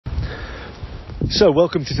So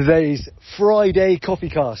welcome to today's Friday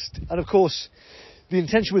CoffeeCast. And of course, the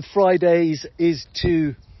intention with Fridays is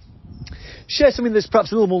to share something that's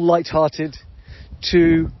perhaps a little more light-hearted,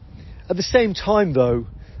 to, at the same time though,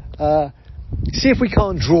 see if we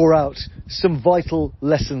can't draw out some vital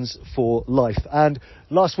lessons for life. And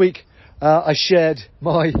last week, I shared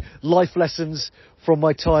my life lessons from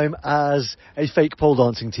my time as a fake pole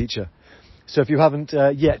dancing teacher. So if you haven't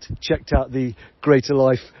yet checked out the Greater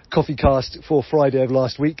Life CoffeeCast for Friday of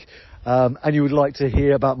last week, and you would like to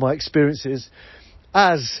hear about my experiences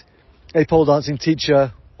as a pole dancing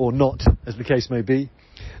teacher, or not, as the case may be,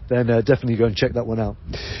 then definitely go and check that one out.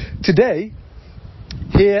 Today,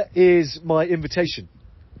 here is my invitation.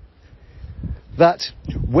 That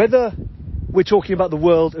whether we're talking about the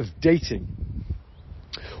world of dating,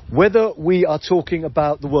 whether we are talking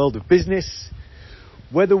about the world of business,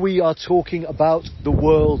 whether we are talking about the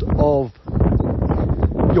world of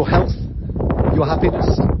your health, your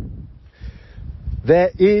happiness, there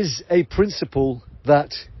is a principle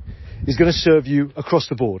that is going to serve you across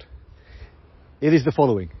the board. It is the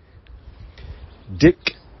following: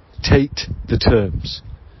 dictate the terms.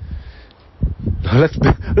 I left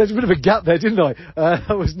a bit of a gap there, didn't I?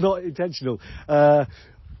 That was not intentional.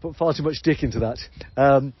 Put far too much dick into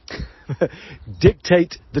that.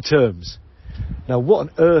 Dictate the terms. Now, what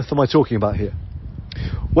on earth am I talking about here?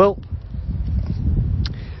 Well,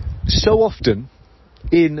 so often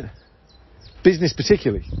in business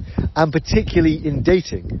particularly, and particularly in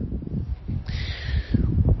dating,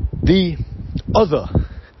 the other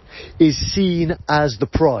is seen as the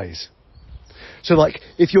prize. So like,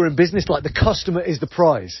 if you're in business, like the customer is the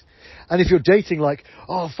prize. And if you're dating, like,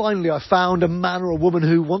 oh, finally I found a man or a woman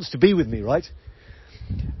who wants to be with me, right?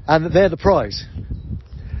 And they're the prize.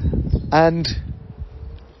 And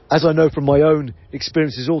as I know from my own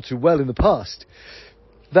experiences all too well in the past,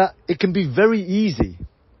 that it can be very easy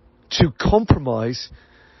to compromise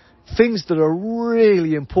things that are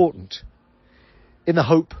really important in the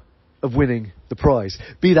hope of winning the prize.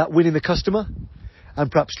 Be that winning the customer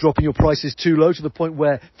and perhaps dropping your prices too low to the point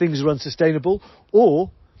where things are unsustainable,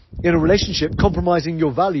 or in a relationship, compromising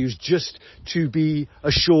your values just to be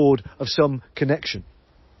assured of some connection.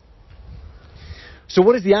 So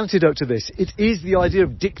what is the antidote to this? It is the idea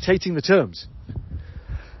of dictating the terms.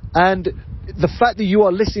 And the fact that you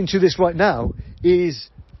are listening to this right now is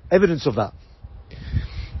evidence of that.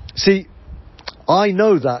 See, I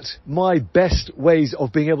know that my best ways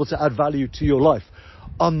of being able to add value to your life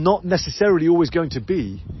are not necessarily always going to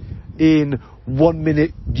be in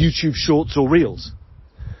 1-minute YouTube shorts or reels.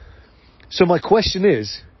 So my question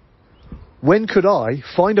is, when could I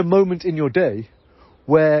find a moment in your day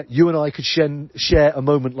where you and I could share a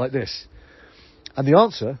moment like this? And the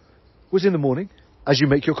answer was in the morning as you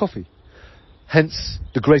make your coffee. Hence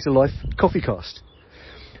the Greater Life CoffeeCast.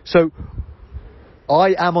 So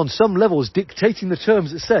I am on some levels dictating the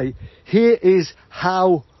terms that say, here is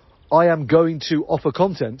how I am going to offer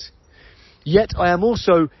content. Yet I am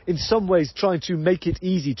also in some ways trying to make it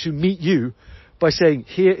easy to meet you by saying,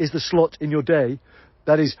 here is the slot in your day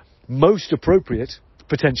that is most appropriate,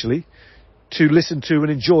 potentially, to listen to and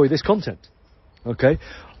enjoy this content. Okay?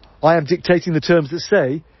 I am dictating the terms that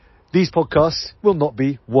say these podcasts will not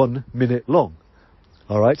be 1 minute long.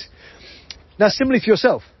 All right? Now, similarly for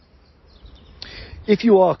yourself, if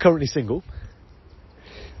you are currently single,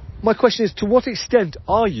 my question is, to what extent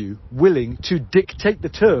are you willing to dictate the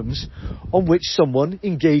terms on which someone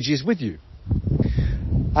engages with you?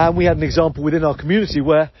 And we had an example within our community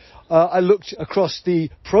where I looked across the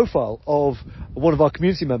profile of one of our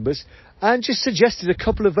community members and just suggested a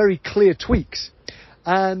couple of very clear tweaks.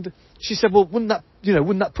 And she said, well, wouldn't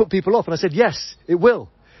that put people off? And I said, yes, it will.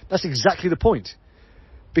 That's exactly the point.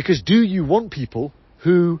 Because do you want people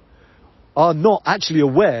who are not actually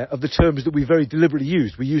aware of the terms that we very deliberately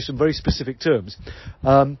use? We use some very specific terms.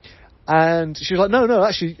 And she was like, no,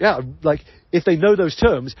 actually, yeah, like, if they know those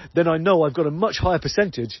terms, then I know I've got a much higher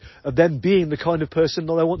percentage of them being the kind of person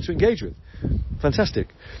that I want to engage with. Fantastic.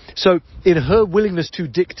 So in her willingness to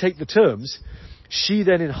dictate the terms, she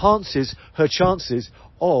then enhances her chances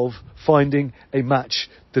of finding a match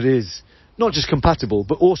that is not just compatible,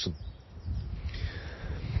 but awesome.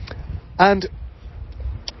 And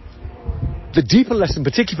the deeper lesson,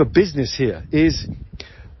 particularly for business here, is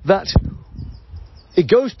that it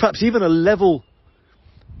goes perhaps even a level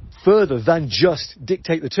further than just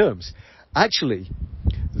dictate the terms. Actually,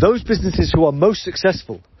 those businesses who are most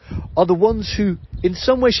successful are the ones who, in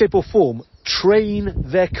some way, shape or form, train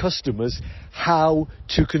their customers how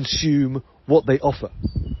to consume what they offer.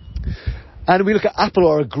 And we look at Apple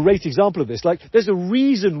are a great example of this. Like, there's a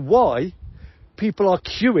reason why people are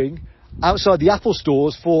queuing outside the Apple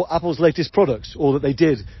stores for Apple's latest products, or that they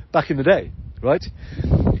did back in the day, right?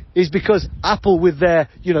 Is because Apple, with their,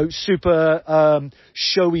 super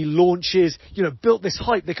showy launches, built this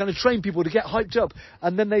hype. They kind of train people to get hyped up.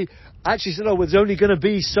 And then they actually said, there's only going to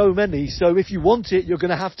be so many. So if you want it, you're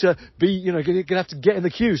going to have to be, you're going to have to get in the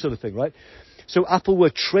queue, sort of thing, right? So Apple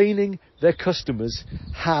were training their customers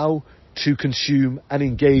how to consume and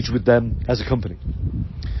engage with them as a company.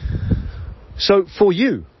 So for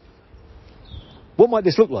you, what might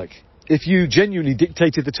this look like if you genuinely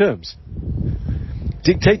dictated the terms?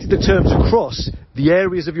 Dictated the terms across the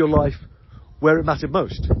areas of your life where it mattered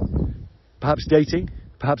most. Perhaps dating,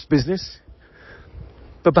 perhaps business,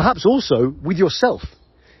 but perhaps also with yourself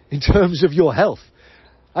in terms of your health.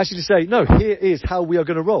 Actually to say, no, here is how we are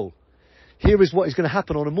going to roll. Here is what is going to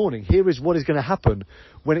happen on a morning. Here is what is going to happen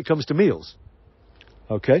when it comes to meals.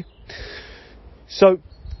 Okay? So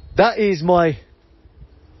that's my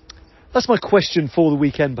question for the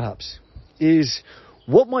weekend, perhaps, is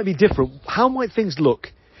what might be different? How might things look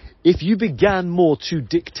if you began more to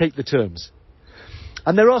dictate the terms?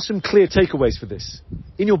 And there are some clear takeaways for this.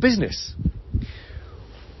 In your business,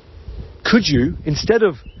 could you, instead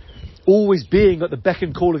of always being at the beck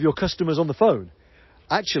and call of your customers on the phone,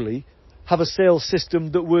 actually have a sales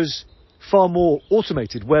system that was far more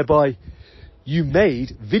automated, whereby you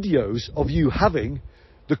made videos of you having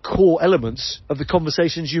the core elements of the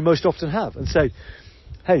conversations you most often have, and say,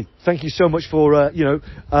 hey, thank you so much for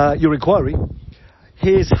your inquiry.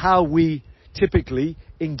 Here's how we typically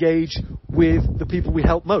engage with the people we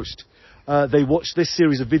help most. They watch this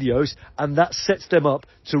series of videos, and that sets them up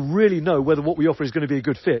to really know whether what we offer is going to be a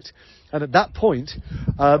good fit. And at that point,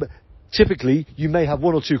 typically, you may have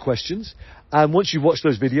one or two questions, and once you watch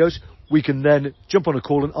those videos, we can then jump on a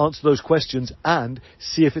call and answer those questions and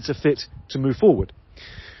see if it's a fit to move forward.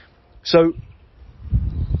 So,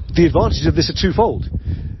 the advantages of this are twofold.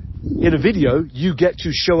 In a video, you get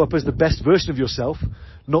to show up as the best version of yourself,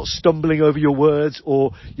 not stumbling over your words,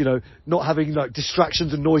 or, not having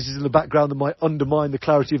distractions and noises in the background that might undermine the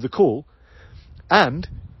clarity of the call. And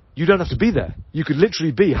you don't have to be there. You could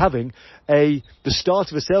literally be having the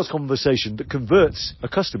start of a sales conversation that converts a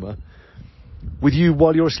customer with you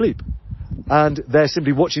while you're asleep. And they're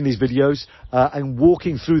simply watching these videos and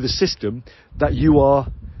walking through the system that you're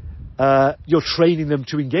training them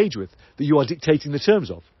to engage with, that you are dictating the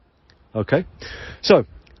terms of. Okay? So,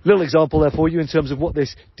 little example there for you in terms of what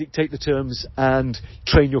this dictate the terms and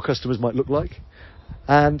train your customers might look like.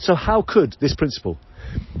 And so how could this principle,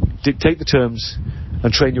 dictate the terms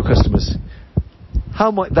and train your customers,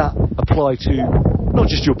 how might that apply to not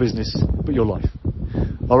just your business, but your life?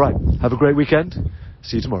 All right. Have a great weekend.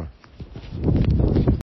 See you tomorrow.